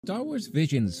Star Wars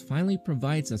Visions finally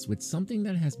provides us with something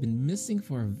that has been missing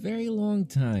for a very long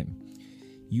time.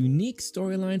 Unique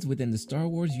storylines within the Star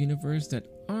Wars universe that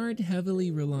aren't heavily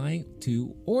relying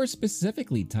to or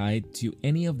specifically tied to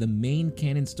any of the main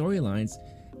canon storylines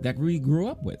that we grew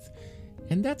up with.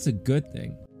 And that's a good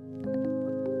thing.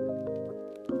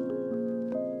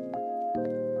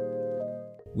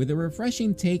 With a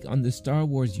refreshing take on the Star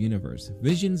Wars universe,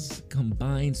 Visions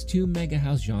combines two mega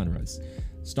house genres,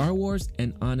 Star Wars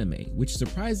and anime, which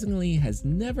surprisingly has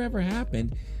never ever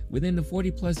happened within the 40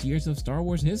 plus years of Star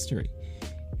Wars history.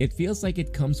 It feels like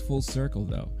it comes full circle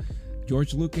though.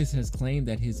 George Lucas has claimed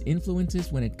that his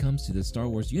influences when it comes to the Star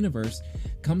Wars universe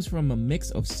comes from a mix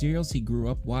of serials he grew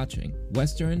up watching,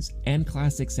 westerns, and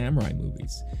classic samurai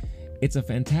movies. It's a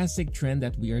fantastic trend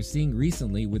that we are seeing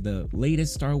recently with the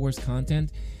latest Star Wars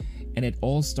content, and it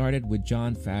all started with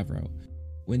Jon Favreau.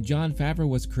 When Jon Favreau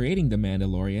was creating The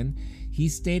Mandalorian, he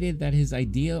stated that his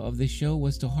idea of the show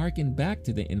was to harken back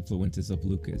to the influences of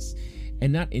Lucas,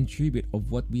 and not in tribute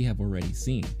of what we have already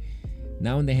seen.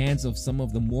 Now in the hands of some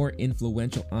of the more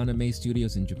influential anime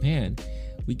studios in Japan,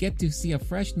 we get to see a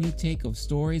fresh new take of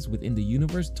stories within the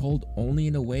universe told only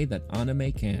in a way that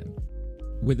anime can.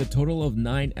 With a total of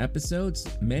 9 episodes,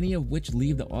 many of which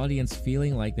leave the audience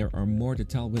feeling like there are more to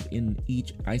tell within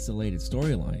each isolated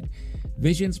storyline,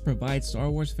 Visions provides Star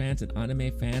Wars fans and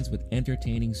anime fans with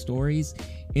entertaining stories,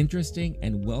 interesting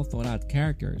and well thought out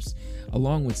characters,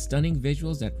 along with stunning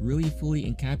visuals that really fully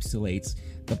encapsulates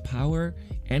the power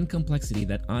and complexity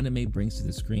that anime brings to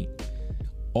the screen.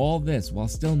 All this while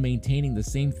still maintaining the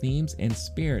same themes and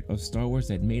spirit of Star Wars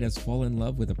that made us fall in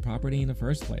love with the property in the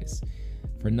first place.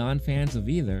 For non-fans of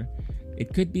either,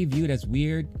 it could be viewed as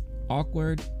weird,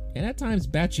 awkward, and at times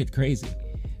batshit crazy.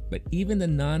 But even the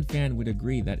non-fan would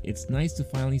agree that it's nice to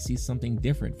finally see something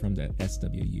different from the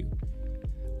SWU.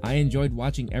 I enjoyed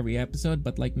watching every episode,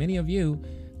 but like many of you,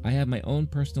 I have my own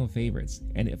personal favorites,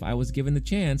 and if I was given the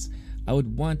chance, I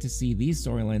would want to see these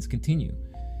storylines continue.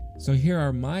 So here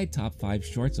are my top 5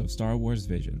 shorts of Star Wars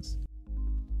Visions.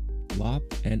 Lop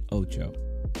and Ocho.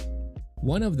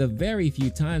 One of the very few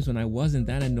times when I wasn't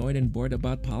that annoyed and bored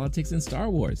about politics in Star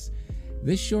Wars.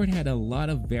 This short had a lot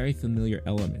of very familiar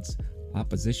elements: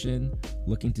 opposition,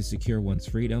 looking to secure one's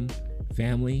freedom,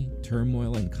 family,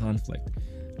 turmoil, and conflict.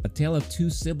 A tale of 2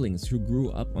 siblings who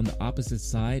grew up on the opposite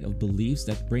side of beliefs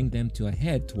that bring them to a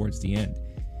head towards the end.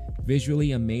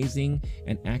 Visually amazing,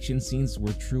 and action scenes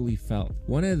were truly felt.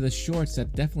 One of the shorts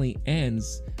that definitely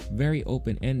ends very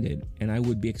open-ended, and I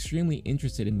would be extremely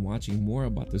interested in watching more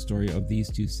about the story of these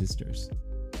 2 sisters.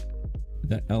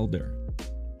 The Elder.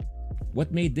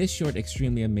 What made this short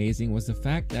extremely amazing was the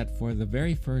fact that for the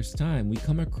very first time we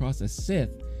come across a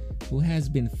Sith who has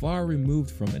been far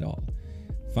removed from it all.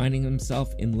 Finding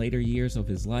himself in later years of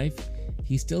his life,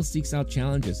 he still seeks out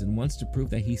challenges and wants to prove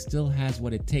that he still has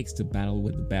what it takes to battle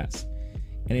with the best.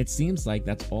 And it seems like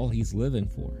that's all he's living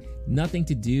for. Nothing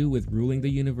to do with ruling the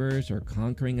universe or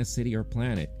conquering a city or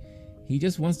planet. He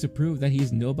just wants to prove that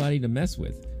he's nobody to mess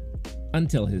with.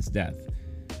 Until his death.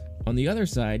 On the other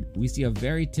side, we see a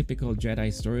very typical Jedi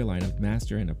storyline of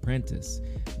master and apprentice,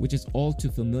 which is all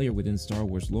too familiar within Star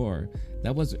Wars lore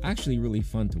that was actually really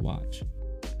fun to watch.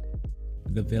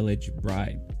 The Village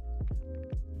Bride.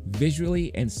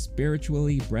 Visually and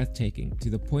spiritually breathtaking to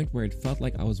the point where it felt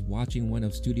like I was watching one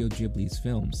of Studio Ghibli's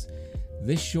films.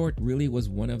 This short really was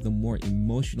one of the more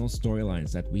emotional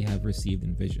storylines that we have received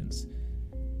in Visions.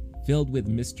 Filled with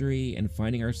mystery and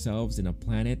finding ourselves in a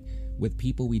planet with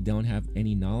people we don't have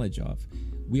any knowledge of,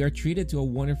 we are treated to a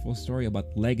wonderful story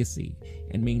about legacy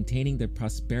and maintaining the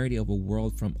prosperity of a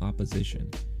world from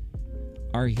opposition.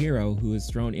 Our hero, who is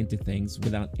thrown into things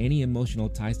without any emotional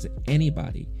ties to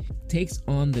anybody, takes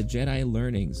on the Jedi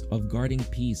learnings of guarding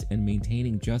peace and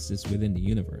maintaining justice within the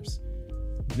universe.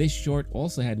 This short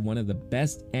also had one of the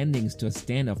best endings to a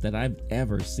standoff that I've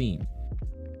ever seen.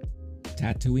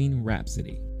 Tatooine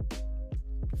Rhapsody.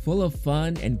 Full of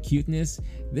fun and cuteness,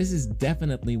 this is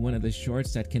definitely one of the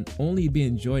shorts that can only be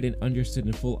enjoyed and understood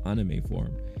in full anime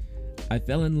form. I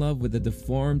fell in love with the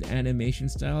deformed animation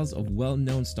styles of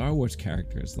well-known Star Wars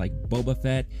characters like Boba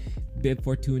Fett, Bib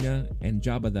Fortuna, and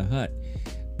Jabba the Hutt.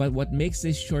 But what makes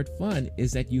this short fun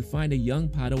is that you find a young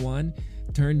Padawan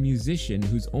turned musician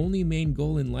whose only main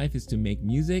goal in life is to make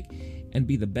music and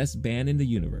be the best band in the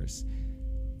universe.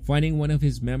 Finding one of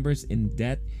his members in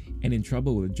debt and in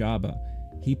trouble with Jabba,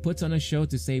 he puts on a show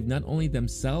to save not only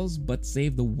themselves but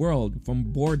save the world from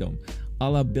boredom, a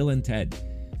la Bill and Ted.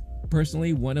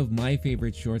 Personally, one of my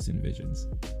favorite shorts in Visions.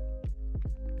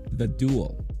 The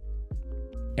Duel.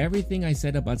 Everything I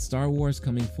said about Star Wars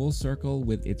coming full circle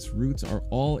with its roots are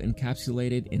all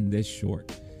encapsulated in this short.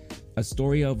 A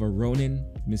story of a Ronin,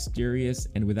 mysterious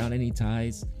and without any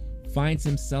ties, finds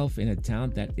himself in a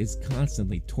town that is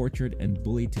constantly tortured and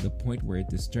bullied to the point where it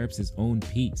disturbs his own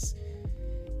peace.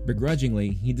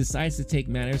 Begrudgingly, he decides to take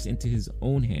matters into his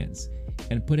own hands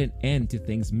and put an end to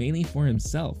things mainly for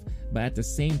himself, but at the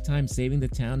same time saving the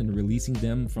town and releasing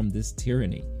them from this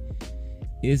tyranny.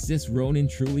 Is this Ronin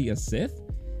truly a Sith?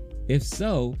 If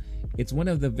so, it's one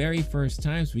of the very first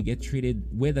times we get treated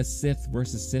with a Sith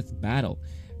versus Sith battle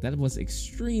that was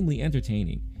extremely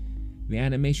entertaining. The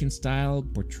animation style,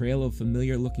 portrayal of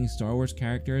familiar looking Star Wars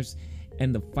characters,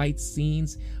 and the fight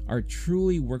scenes are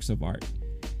truly works of art.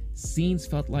 Scenes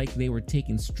felt like they were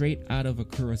taken straight out of a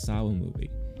Kurosawa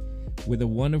movie. With a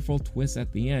wonderful twist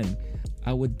at the end,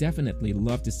 I would definitely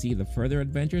love to see the further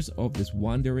adventures of this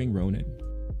wandering Ronin.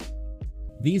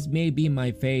 These may be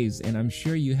my faves, and I'm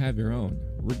sure you have your own.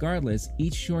 Regardless,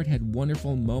 each short had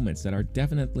wonderful moments that are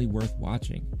definitely worth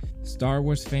watching. Star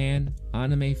Wars fan,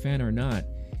 anime fan or not,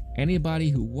 anybody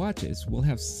who watches will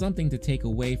have something to take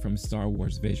away from Star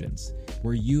Wars Visions.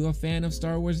 Were you a fan of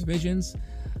Star Wars Visions?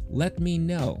 Let me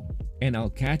know, and I'll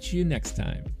catch you next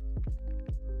time.